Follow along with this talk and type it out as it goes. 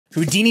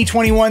Houdini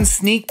 21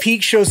 sneak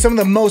peek shows some of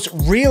the most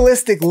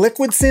realistic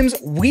liquid sims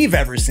we've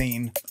ever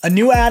seen. A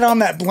new add-on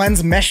that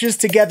blends meshes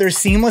together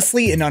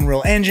seamlessly in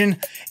Unreal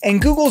Engine,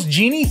 and Google's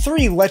Genie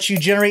 3 lets you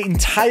generate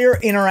entire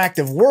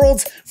interactive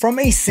worlds from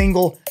a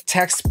single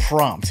text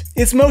prompt.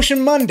 It's Motion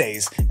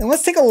Mondays, and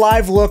let's take a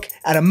live look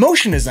at a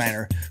motion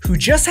designer who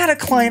just had a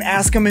client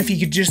ask him if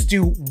he could just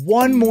do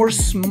one more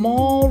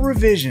small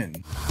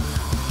revision.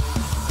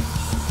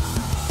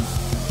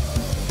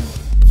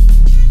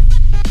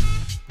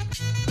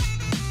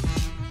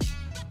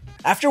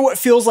 After what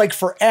feels like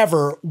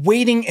forever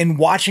waiting and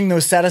watching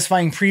those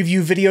satisfying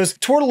preview videos,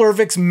 Tore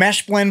Lervik's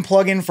MeshBlend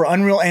plugin for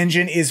Unreal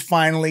Engine is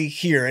finally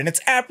here, and it's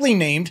aptly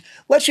named,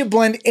 lets you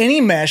blend any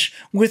mesh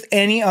with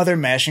any other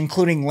mesh,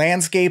 including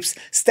landscapes,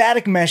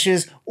 static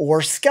meshes,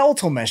 or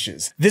skeletal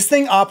meshes. This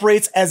thing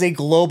operates as a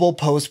global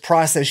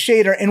post-process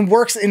shader and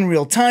works in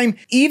real time,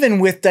 even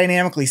with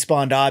dynamically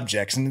spawned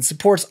objects, and it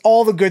supports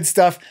all the good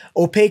stuff: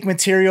 opaque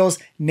materials,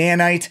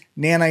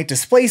 nanite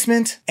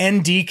displacement,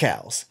 and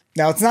decals.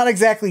 Now, it's not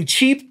exactly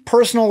cheap.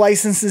 Personal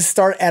licenses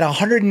start at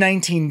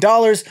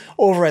 $119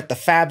 over at the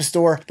Fab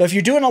store, but if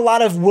you're doing a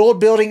lot of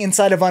world building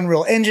inside of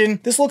Unreal Engine,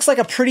 this looks like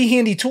a pretty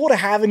handy tool to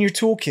have in your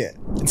toolkit.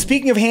 And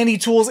speaking of handy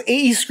tools,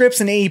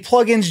 aescripts and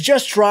aeplugins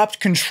just dropped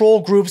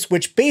control groups,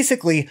 which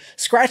basically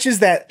scratches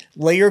that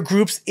layer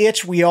groups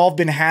itch we all have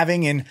been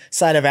having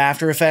inside of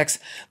After Effects.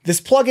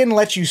 This plugin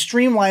lets you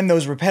streamline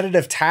those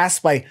repetitive tasks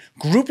by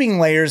grouping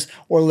layers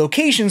or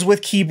locations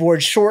with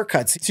keyboard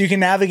shortcuts, so you can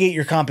navigate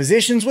your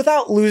compositions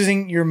without losing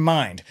your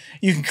mind.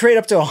 You can create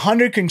up to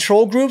 100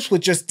 control groups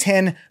with just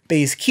 10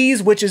 base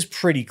keys, which is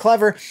pretty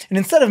clever. And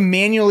instead of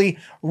manually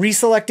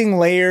reselecting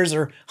layers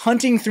or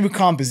hunting through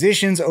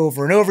compositions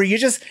over and over, you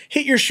just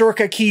hit your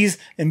shortcut keys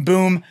and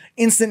boom,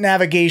 instant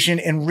navigation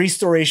and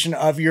restoration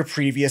of your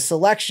previous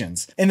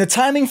selections. And the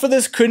timing for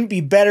this couldn't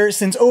be better,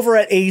 since over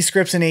at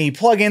aescripts and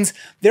aeplugins,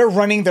 they're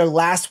running their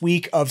last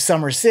week of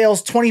summer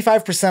sales,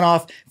 25%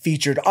 off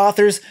featured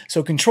authors.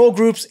 So control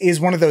groups is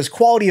one of those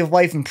quality of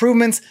life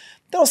improvements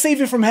that'll save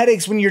you from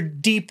headaches when you're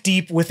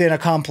deep within a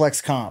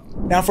complex comp.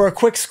 Now, for a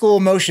quick school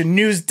motion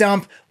news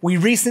dump, we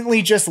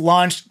recently just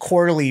launched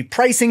quarterly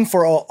pricing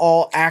for our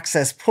all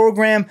access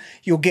program.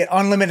 You'll get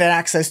unlimited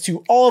access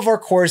to all of our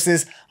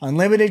courses,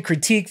 unlimited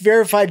critique,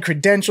 verified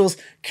credentials,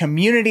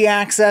 community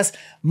access,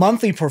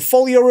 monthly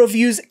portfolio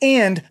reviews,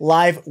 and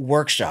live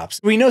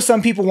workshops. We know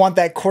some people want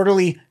that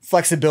quarterly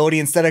flexibility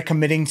instead of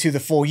committing to the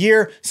full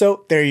year,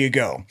 so there you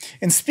go.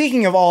 And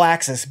speaking of all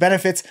access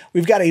benefits,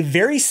 we've got a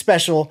very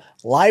special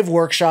live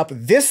workshop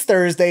this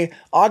Thursday,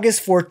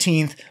 August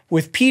 14th,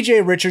 with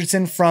PJ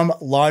Richardson from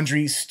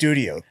Laundry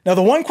Studio. Now,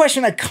 the one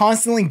question I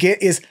constantly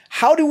get is,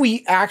 how do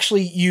we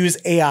actually use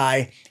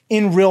AI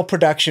in real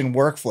production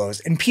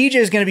workflows? And PJ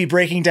is going to be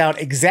breaking down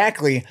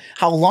exactly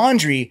how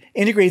Laundry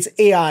integrates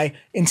AI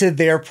into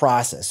their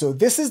process. So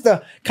this is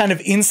the kind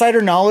of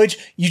insider knowledge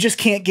you just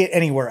can't get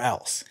anywhere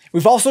else.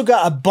 We've also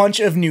got a bunch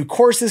of new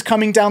courses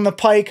coming down the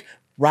pike: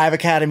 Rive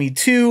Academy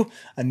 2,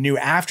 a new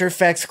After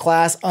Effects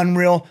class,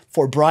 Unreal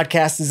for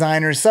broadcast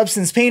designers,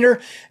 Substance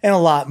Painter, and a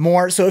lot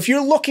more. So if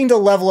you're looking to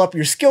level up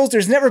your skills,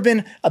 there's never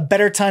been a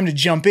better time to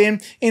jump in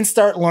and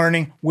start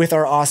learning with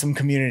our awesome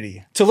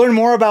community. To learn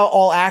more about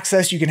All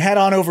Access, you can head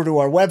on over to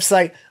our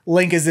website.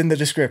 Link is in the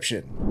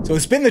description. So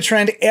it's been the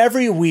trend.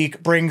 Every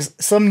week brings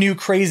some new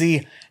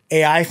crazy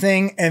AI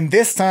thing, and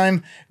this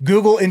time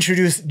Google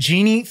introduced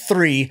Genie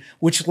 3,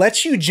 which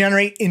lets you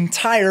generate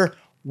entire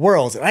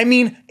worlds. And I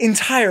mean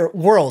entire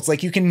worlds,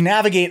 like you can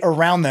navigate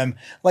around them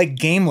like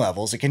game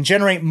levels. It can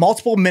generate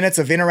multiple minutes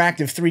of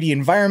interactive 3D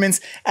environments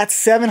at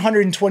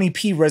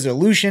 720p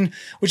resolution,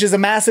 which is a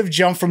massive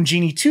jump from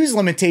Genie 2's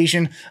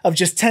limitation of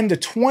just 10 to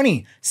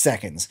 20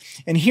 seconds.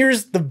 And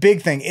here's the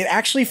big thing: it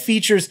actually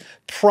features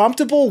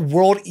promptable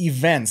world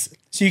events.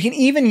 So you can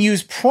even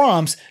use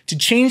prompts to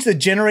change the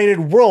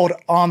generated world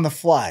on the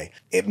fly.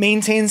 It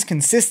maintains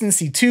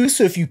consistency too,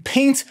 so if you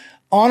paint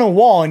on a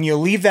wall and you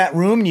leave that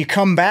room and you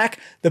come back,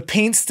 the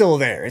paint's still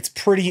there. It's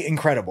pretty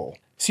incredible.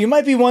 So you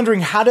might be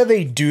wondering, how do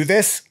they do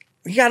this?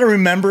 You gotta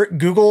remember,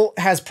 Google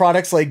has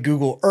products like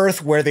Google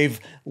Earth, where they've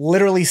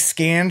literally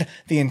scanned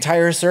the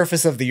entire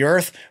surface of the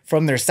Earth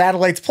from their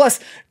satellites, plus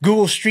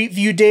Google Street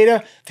View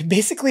data. They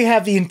basically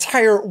have the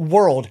entire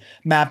world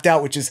mapped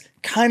out, which is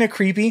kind of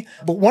creepy.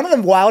 But one of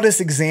the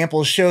wildest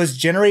examples shows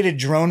generated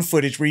drone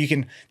footage where you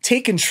can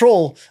take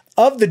control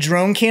of the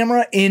drone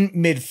camera in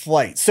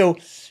mid-flight. So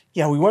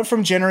yeah, we went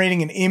from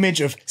generating an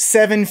image of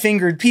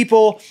 7-fingered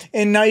people,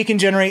 and now you can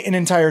generate an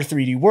entire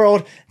 3D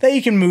world that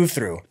you can move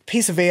through.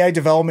 Pace of AI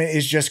development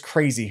is just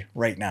crazy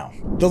right now.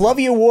 The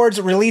Lovie Awards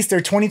released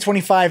their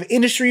 2025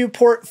 industry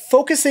report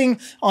focusing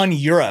on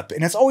Europe,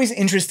 and it's always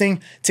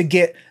interesting to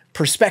get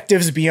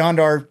perspectives beyond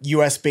our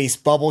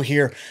US-based bubble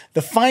here.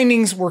 The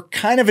findings were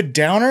kind of a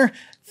downer.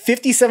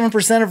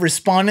 57% of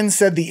respondents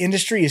said the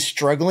industry is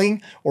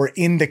struggling or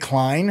in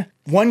decline.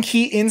 One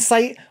key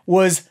insight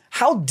was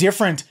how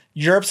different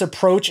Europe's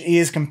approach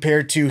is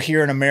compared to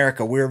here in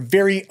America. We're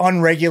very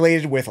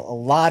unregulated with a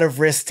lot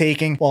of risk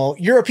taking, while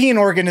European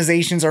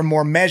organizations are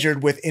more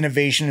measured with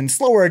innovation and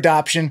slower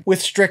adoption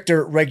with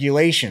stricter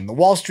regulation. The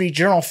Wall Street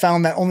Journal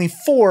found that only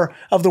 4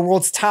 of the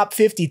world's top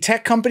 50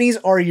 tech companies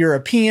are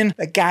European.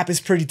 That gap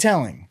is pretty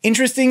telling.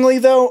 Interestingly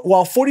though,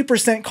 while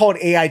 40% called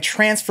AI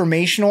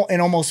transformational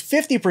and almost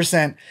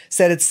 50%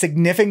 said it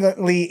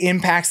significantly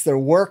impacts their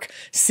work,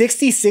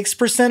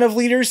 66% of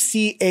leaders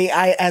see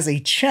AI as a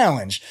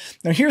challenge.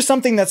 Now here's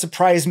something that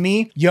surprised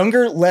me.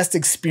 Younger, less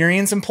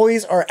experienced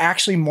employees are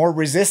actually more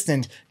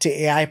resistant to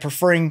AI,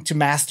 preferring to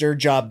master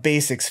job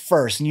basics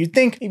first. And you'd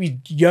think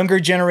maybe younger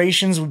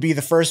generations would be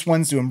the first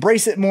ones to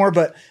embrace it more,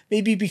 but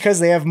maybe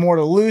because they have more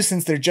to lose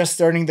since they're just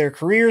starting their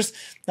careers,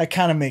 that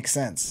kind of makes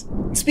sense.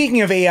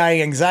 Speaking of AI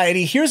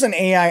anxiety, here's an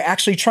AI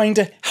actually trying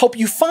to help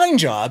you find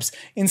jobs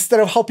instead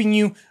of helping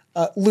you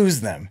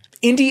lose them.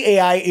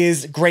 IndyAI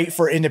is great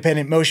for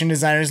independent motion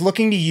designers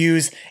looking to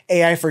use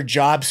AI for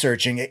job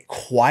searching. It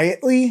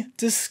quietly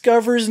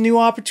discovers new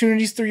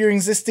opportunities through your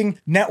existing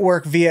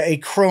network via a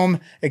Chrome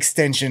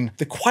extension.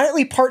 The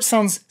quietly part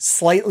sounds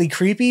slightly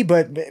creepy,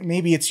 but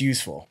maybe it's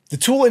useful. The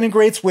tool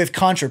integrates with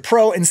Contra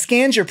Pro and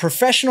scans your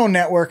professional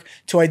network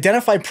to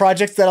identify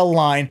projects that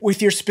align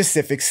with your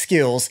specific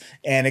skills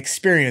and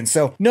experience.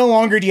 So no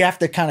longer do you have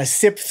to kind of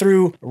sift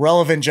through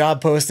relevant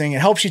job posting.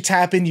 It helps you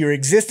tap into your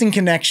existing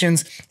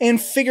connections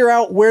and figure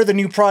out where the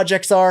new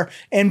projects are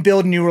and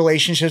build new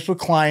relationships with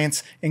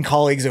clients and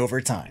colleagues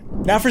over time.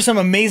 Now for some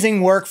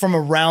amazing work from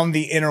around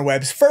the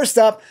interwebs. First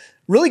up,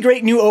 really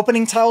great new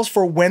opening tiles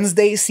for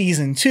Wednesday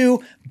Season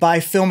 2 by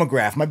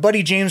Filmograph. My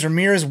buddy James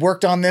Ramirez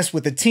worked on this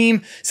with the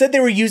team, said they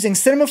were using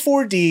Cinema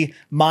 4D,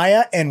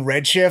 Maya, and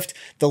Redshift.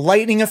 The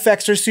lighting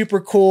effects are super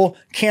cool,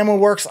 camera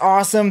work's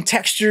awesome,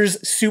 textures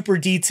super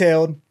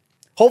detailed.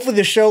 Hopefully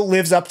the show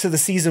lives up to the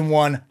Season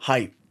 1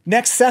 hype.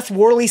 Next, Seth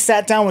Worley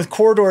sat down with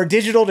Corridor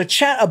Digital to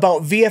chat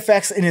about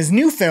VFX in his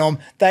new film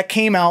that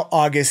came out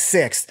August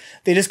 6th.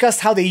 They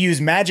discussed how they use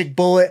Magic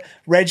Bullet,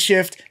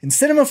 Redshift, and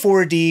Cinema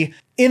 4D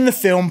in the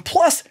film,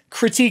 plus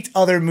critiqued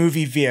other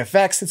movie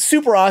VFX. It's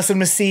super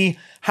awesome to see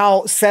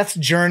how Seth's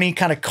journey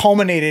kind of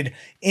culminated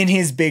in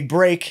his big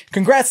break.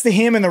 Congrats to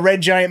him and the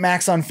Red Giant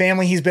Maxon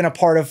family he's been a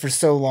part of for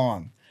so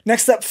long.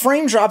 Next up,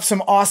 Frame dropped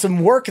some awesome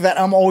work that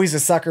I'm always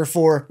a sucker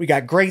for. We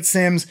got great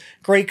sims,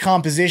 great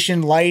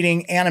composition,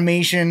 lighting,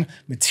 animation,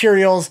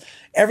 materials.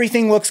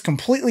 Everything looks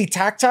completely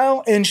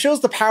tactile and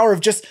shows the power of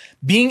just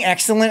being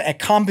excellent at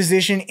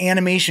composition,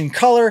 animation,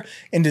 color,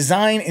 and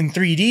design in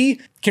 3D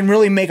can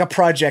really make a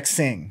project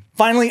sing.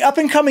 Finally,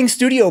 up-and-coming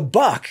studio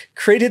Buck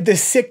created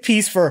this sick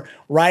piece for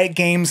Riot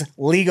Games'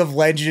 League of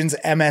Legends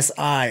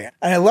MSI.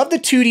 And I love the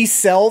 2D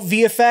cell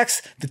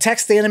VFX, the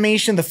text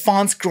animation, the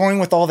fonts growing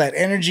with all that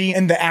energy,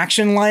 and the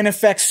action line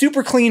effects.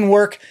 Super clean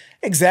work.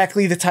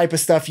 Exactly the type of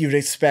stuff you'd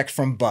expect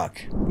from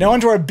Buck. Now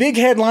onto our big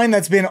headline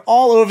that's been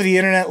all over the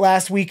internet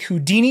last week,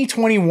 Houdini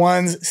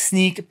 21's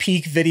sneak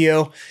peek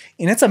video,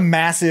 and it's a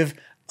massive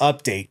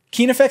update.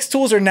 Keen Effects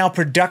tools are now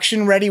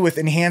production ready with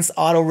enhanced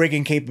auto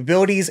rigging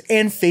capabilities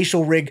and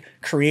facial rig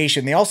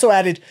creation. They also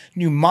added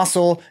new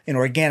muscle and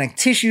organic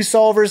tissue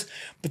solvers,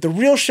 but the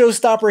real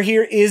showstopper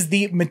here is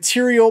the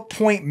material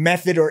point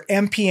method or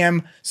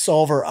MPM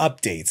solver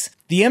updates.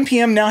 The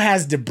MPM now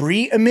has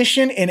debris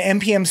emission and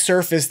MPM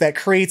surface that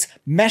creates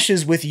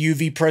meshes with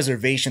UV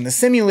preservation. The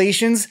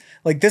simulations,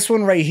 like this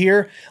one right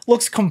here,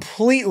 looks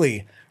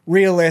completely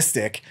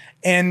realistic.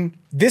 And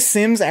this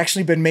sim's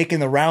actually been making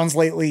the rounds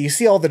lately. You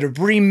see all the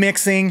debris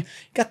mixing,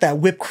 got that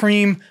whipped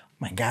cream. Oh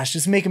my gosh,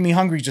 just making me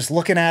hungry just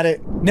looking at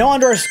it. Now on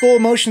to our School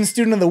of Motion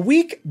Student of the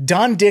Week,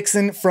 Don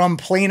Dixon from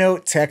Plano,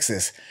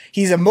 Texas.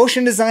 He's a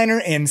motion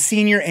designer and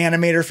senior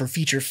animator for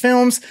feature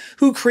films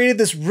who created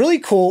this really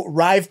cool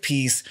Rive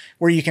piece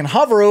where you can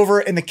hover over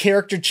and the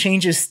character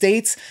changes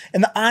states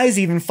and the eyes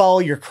even follow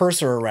your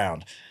cursor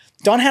around.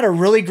 Don had a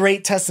really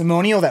great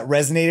testimonial that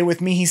resonated with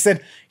me. He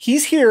said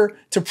he's here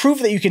to prove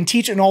that you can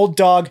teach an old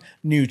dog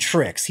new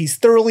tricks. He's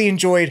thoroughly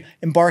enjoyed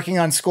embarking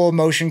on School of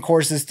Motion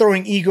courses,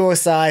 throwing ego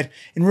aside,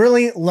 and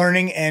really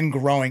learning and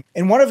growing.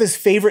 And one of his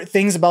favorite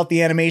things about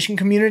the animation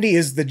community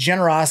is the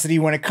generosity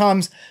when it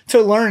comes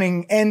to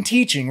learning and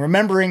teaching,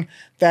 remembering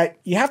that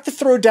you have to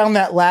throw down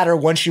that ladder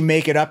once you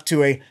make it up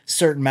to a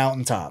certain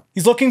mountaintop.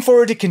 He's looking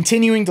forward to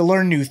continuing to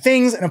learn new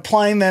things and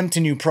applying them to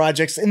new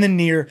projects in the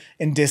near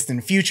and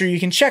distant future. You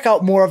can check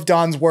out more of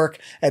Don's work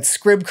at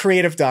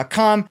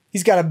scribcreative.com.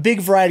 He's got a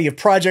big variety of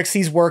projects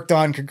he's worked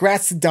on.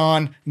 Congrats to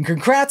Don, and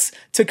congrats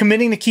to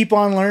committing to keep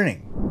on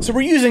learning. So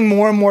we're using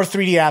more and more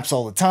 3D apps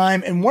all the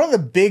time, and one of the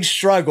big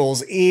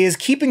struggles is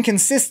keeping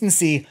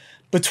consistency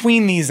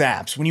between these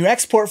apps. When you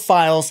export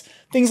files,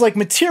 things like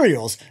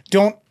materials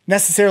don't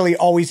necessarily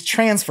always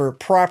transfer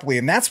properly,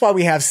 and that's why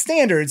we have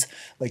standards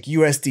like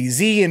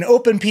USDZ and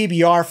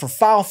OpenPBR for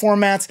file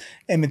formats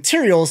and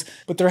materials,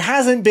 but there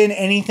hasn't been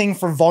anything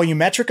for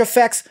volumetric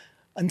effects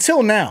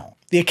until now.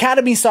 The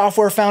Academy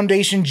Software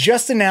Foundation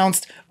just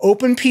announced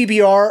Open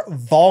PBR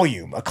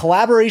Volume, a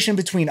collaboration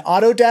between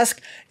Autodesk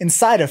and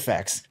Side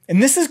Effects.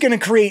 And this is going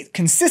to create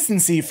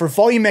consistency for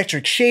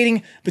volumetric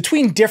shading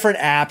between different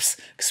apps,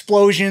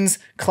 explosions,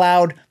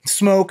 cloud,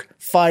 smoke,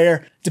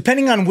 fire.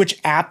 Depending on which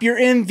app you're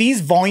in,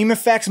 these volume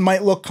effects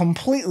might look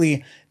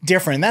completely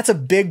different. That's a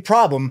big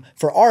problem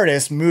for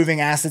artists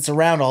moving assets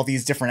around all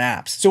these different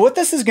apps. So what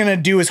this is going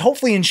to do is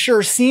hopefully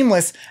ensure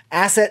seamless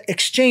asset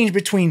exchange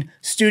between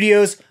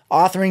studios,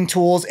 authoring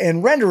tools,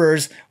 and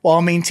renderers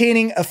while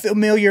maintaining a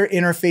familiar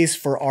interface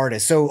for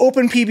artists. So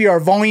Open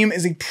PBR Volume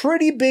is a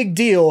pretty big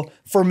deal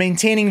for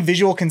maintaining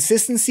visual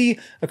consistency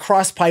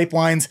across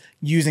pipelines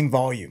using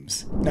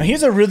volumes. Now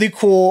here's a really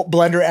cool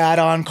Blender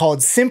add-on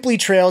called Simply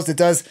Trails that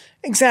does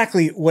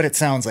exactly what it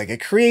sounds like.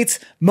 It creates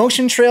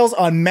motion trails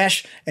on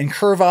mesh and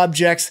curve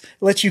objects. It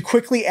lets you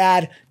quickly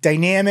add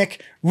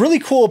dynamic, really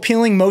cool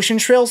appealing motion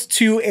trails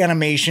to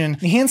animation,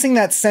 enhancing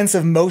that sense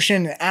of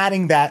motion and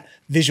adding that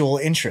visual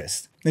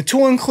interest. The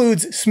tool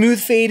includes smooth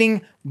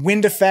fading,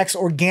 wind effects,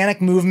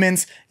 organic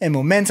movements, and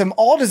momentum,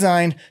 all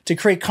designed to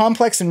create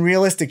complex and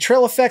realistic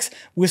trail effects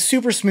with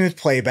super smooth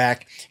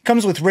playback. It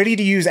comes with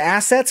ready-to-use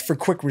assets for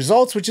quick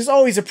results, which is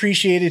always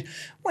appreciated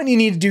when you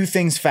need to do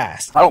things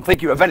fast. I don't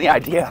think you have any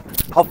idea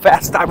how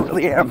fast I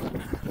really am.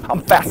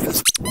 I'm fast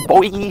as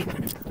boy.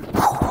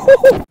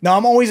 Now,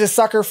 I'm always a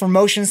sucker for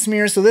motion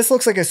smears, so this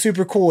looks like a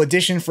super cool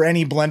addition for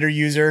any Blender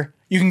user.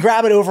 You can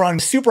grab it over on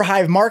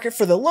Superhive Market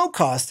for the low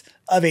cost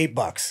of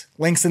 $8.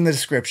 Links in the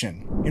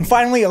description. And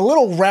finally, a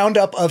little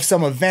roundup of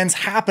some events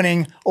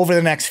happening over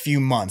the next few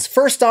months.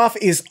 First off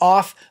is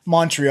OFF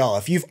Montreal.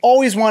 If you've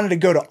always wanted to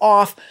go to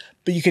OFF,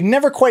 but you can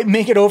never quite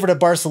make it over to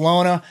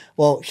Barcelona,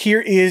 well,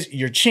 here is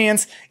your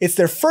chance. It's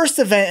their first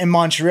event in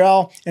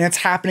Montreal, and it's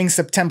happening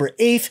September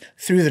 8th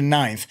through the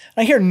 9th.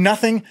 I hear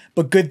nothing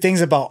but good things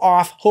about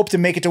OFF. Hope to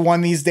make it to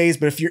one these days,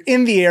 but if you're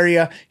in the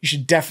area, you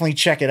should definitely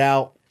check it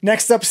out.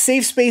 Next up,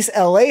 Safe Space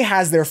LA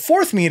has their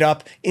 4th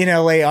meetup in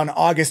LA on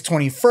August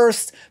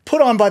 21st,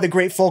 put on by the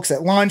great folks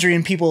at Laundry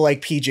and people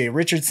like PJ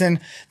Richardson.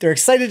 They're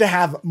excited to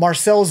have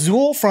Marcel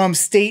Zuhl from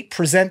State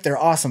present their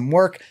awesome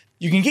work.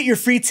 You can get your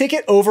free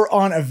ticket over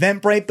on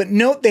Eventbrite, but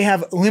note they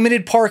have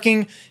limited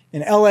parking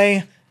in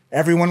LA.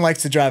 Everyone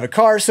likes to drive a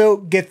car, so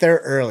get there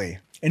early.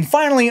 And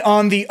finally,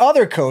 on the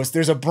other coast,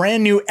 there's a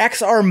brand new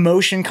XR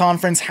Motion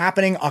conference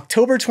happening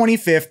October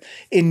 25th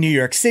in New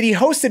York City,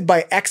 hosted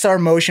by XR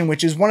Motion,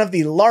 which is one of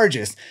the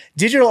largest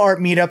digital art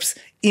meetups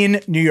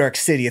in New York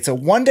City. It's a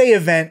one-day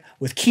event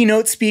with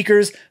keynote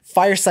speakers,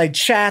 fireside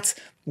chats,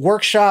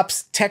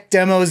 workshops, tech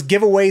demos,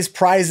 giveaways,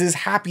 prizes,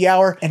 happy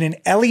hour, and an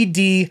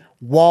LED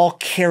wall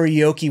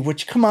karaoke,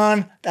 which, come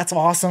on, that's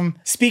awesome.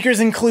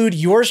 Speakers include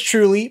yours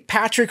truly,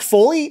 Patrick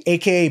Foley,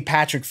 aka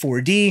Patrick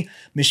 4D,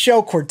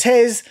 Michelle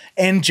Cortez,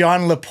 and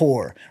John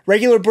Lepore.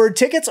 Regular bird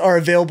tickets are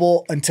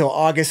available until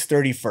August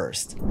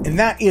 31st. And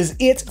that is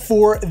it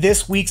for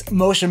this week's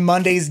Motion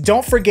Mondays.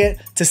 Don't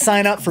forget to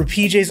sign up for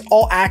PJ's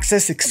All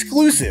Access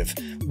exclusive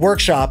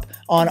workshop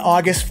on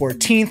August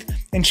 14th,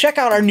 and check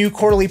out our new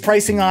quarterly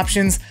pricing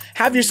options.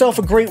 Have yourself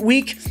a great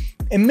week,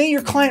 and may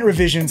your client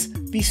revisions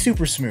be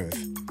super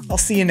smooth. I'll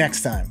see you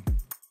next time.